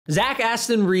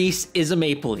Aston-Reese is a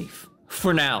Maple Leaf.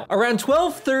 For now. Around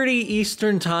 12:30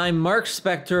 Eastern Time, Mark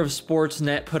Spector of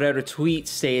Sportsnet put out a tweet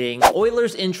stating,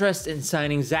 Oilers' interest in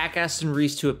signing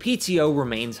Aston-Reese to a PTO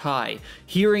remains high,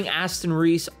 hearing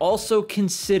Aston-Reese also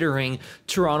considering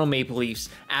Toronto Maple Leafs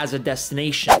as a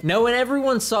destination. Now, when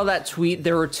everyone saw that tweet,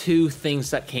 there were two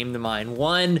things that came to mind.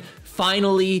 One,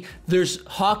 finally, there's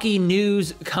hockey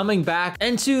news coming back.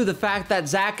 And two, the fact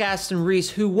that Aston-Reese,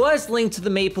 who was linked to the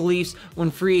Maple Leafs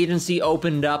when free agency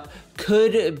opened up,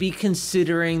 could be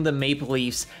considering the Maple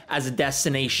Leafs as a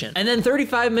destination. And then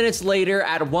 35 minutes later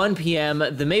at 1 p.m.,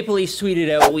 the Maple Leafs tweeted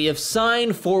out, we have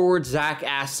signed forward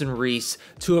Aston-Reese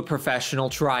to a professional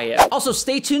tryout. Also,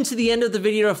 stay tuned to the end of the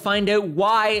video to find out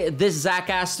why this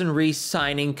Aston-Reese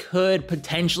signing could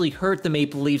potentially hurt the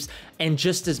Maple Leafs and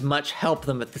just as much help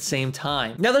them at the same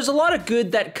time. Now, there's a lot of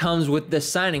good that comes with this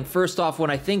signing. First off,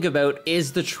 what I think about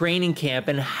is the training camp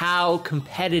and how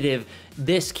competitive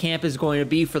this camp is going to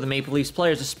be for the Maple Leafs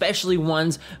players, especially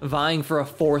ones vying for a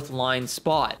fourth line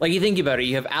spot. Like, you think about it,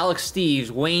 you have Alex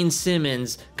Steeves, Wayne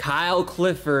Simmonds, Kyle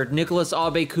Clifford, Nicolas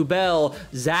Aube-Kubel,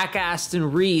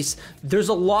 Aston-Reese. There's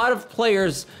a lot of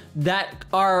players that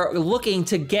are looking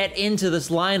to get into this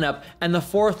lineup, and the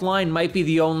fourth line might be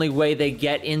the only way they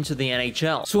get into the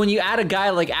NHL. So when you add a guy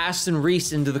like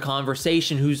Aston-Reese into the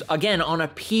conversation, who's again on a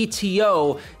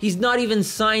PTO, he's not even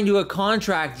signed to a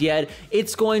contract yet,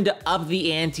 it's going to up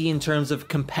the ante in terms of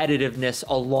competitiveness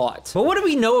a lot. But what do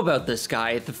we know about this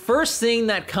guy? The first thing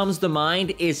that comes to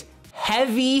mind is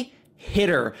heavy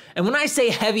hitter. And when I say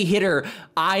heavy hitter,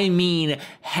 I mean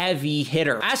heavy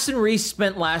hitter. Aston-Reese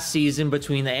spent last season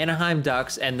between the Anaheim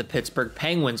Ducks and the Pittsburgh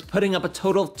Penguins, putting up a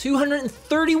total of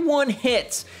 231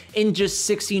 hits in just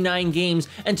 69 games.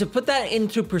 And to put that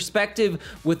into perspective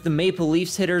with the Maple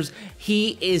Leafs hitters,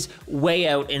 he is way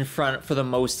out in front for the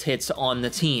most hits on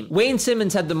the team. Wayne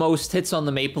Simmonds had the most hits on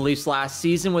the Maple Leafs last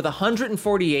season with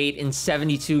 148 in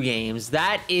 72 games.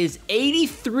 That is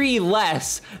 83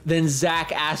 less than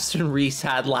Aston-Reese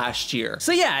had last year.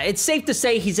 So yeah, it's safe to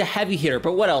say he's a heavy hitter,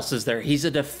 but what else is there? He's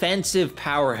a defensive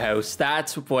powerhouse.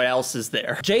 That's what else is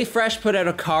there. Jay Fresh put out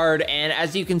a card, and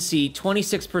as you can see,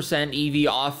 26% EV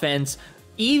offense.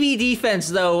 EV defense,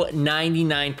 though,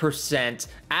 99%.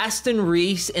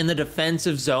 Aston-Reese in the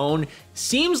defensive zone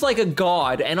seems like a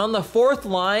god, and on the fourth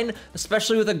line,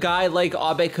 especially with a guy like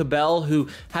Aube-Kubel, who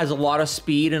has a lot of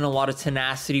speed and a lot of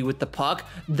tenacity with the puck,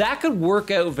 that could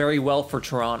work out very well for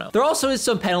Toronto. There also is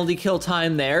some penalty kill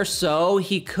time there, so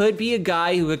he could be a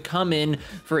guy who could come in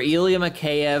for Ilya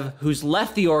Mikheyev, who's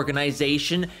left the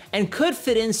organization, and could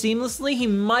fit in seamlessly. He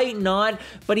might not,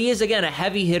 but he is, again, a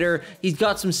heavy hitter. He's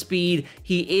got some speed.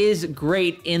 He is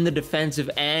great in the defensive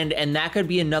end, and that could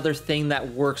be another thing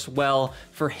that works well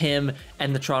for him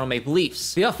and the Toronto Maple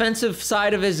Leafs. The offensive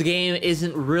side of his game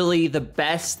isn't really the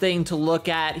best thing to look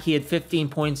at. He had 15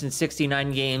 points in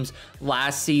 69 games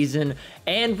last season.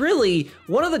 And really,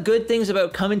 one of the good things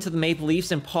about coming to the Maple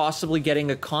Leafs and possibly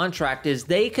getting a contract is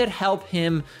they could help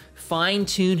him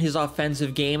fine-tune his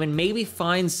offensive game and maybe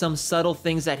find some subtle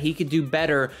things that he could do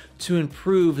better to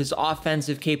improve his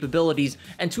offensive capabilities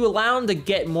and to allow him to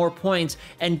get more points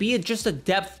and be just a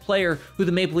depth player who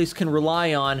the Maple Leafs can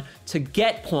rely on to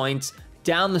get points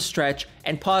down the stretch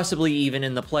and possibly even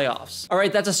in the playoffs. All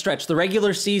right, that's a stretch. The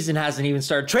regular season hasn't even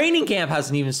started. Training camp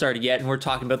hasn't even started yet, and we're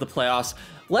talking about the playoffs.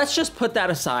 Let's just put that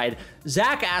aside.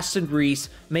 Aston-Reese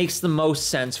makes the most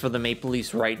sense for the Maple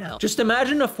Leafs right now. Just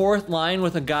imagine a fourth line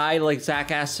with a guy like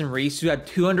Aston-Reese who had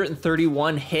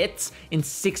 231 hits in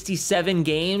 67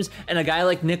 games, and a guy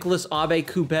like Nicolas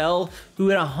Aube-Kubel who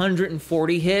had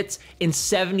 140 hits in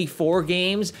 74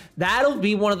 games. That'll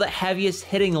be one of the heaviest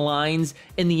hitting lines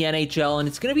in the NHL, and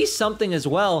it's going to be something as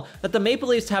well that the Maple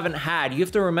Leafs haven't had. You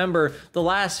have to remember the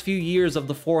last few years of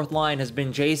the fourth line has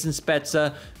been Jason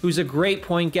Spezza, who's a great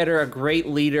point getter, a great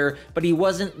leader, but he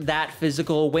wasn't that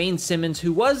physical. Wayne Simmonds,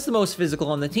 who was the most physical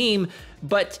on the team,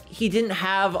 but he didn't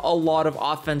have a lot of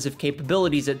offensive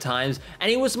capabilities at times,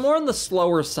 and he was more on the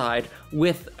slower side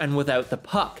with and without the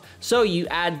puck. So you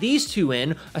add these two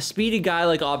in, a speedy guy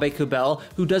like Aube-Kubel,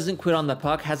 who doesn't quit on the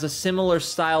puck, has a similar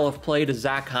style of play to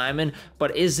Zach Hyman,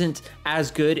 but isn't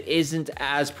as good, isn't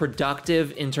as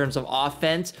productive in terms of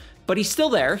offense, but he's still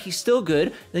there. He's still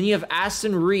good. Then you have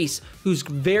Aston-Reese, who's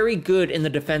very good in the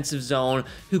defensive zone,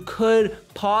 who could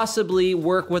possibly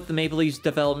work with the Maple Leafs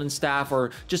development staff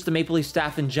or just the Maple Leafs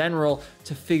staff in general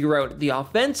to figure out the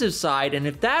offensive side. And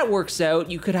if that works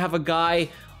out, you could have a guy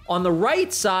on the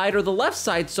right side, or the left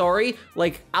side, sorry,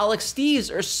 like Alex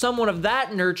Steeves or someone of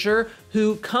that nurture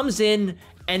who comes in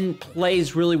and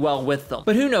plays really well with them.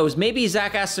 But who knows, maybe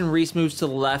Zach Aston-Reese moves to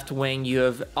the left wing, you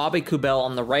have Abe Kubel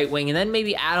on the right wing, and then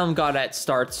maybe Adam Gaudette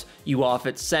starts you off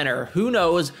at center. Who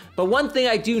knows? But one thing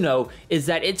I do know is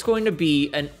that it's going to be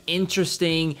an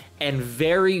interesting and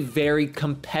very, very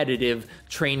competitive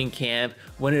training camp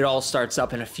when it all starts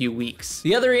up in a few weeks.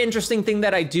 The other interesting thing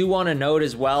that I do want to note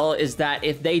as well is that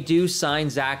if they do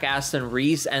sign Zach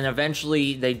Aston-Reese and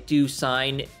eventually they do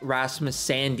sign Rasmus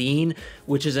Sandin,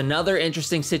 which is another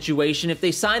interesting situation, if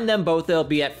they sign them both, they'll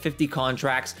be at 50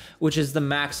 contracts, which is the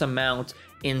max amount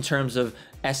in terms of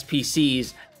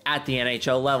SPCs at the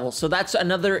NHL level. So that's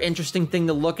another interesting thing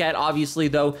to look at. Obviously,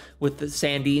 though, with the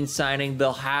Sandin signing,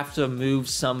 they'll have to move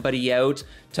somebody out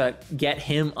to get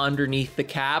him underneath the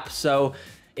cap. So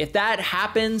if that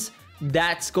happens,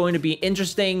 that's going to be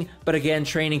interesting. But again,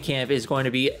 training camp is going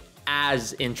to be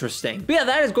as interesting. But yeah,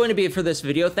 that is going to be it for this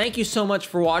video. Thank you so much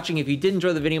for watching. If you did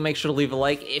enjoy the video, make sure to leave a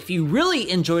like. If you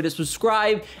really enjoyed it,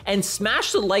 subscribe and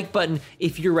smash the like button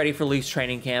if you're ready for Leafs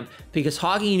training camp, because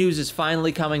hockey news is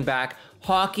finally coming back.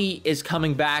 Hockey is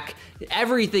coming back,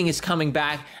 everything is coming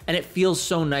back, and it feels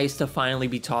so nice to finally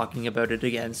be talking about it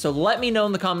again. So let me know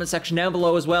in the comment section down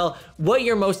below as well what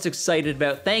you're most excited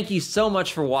about. Thank you so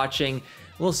much for watching.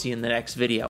 We'll see you in the next video.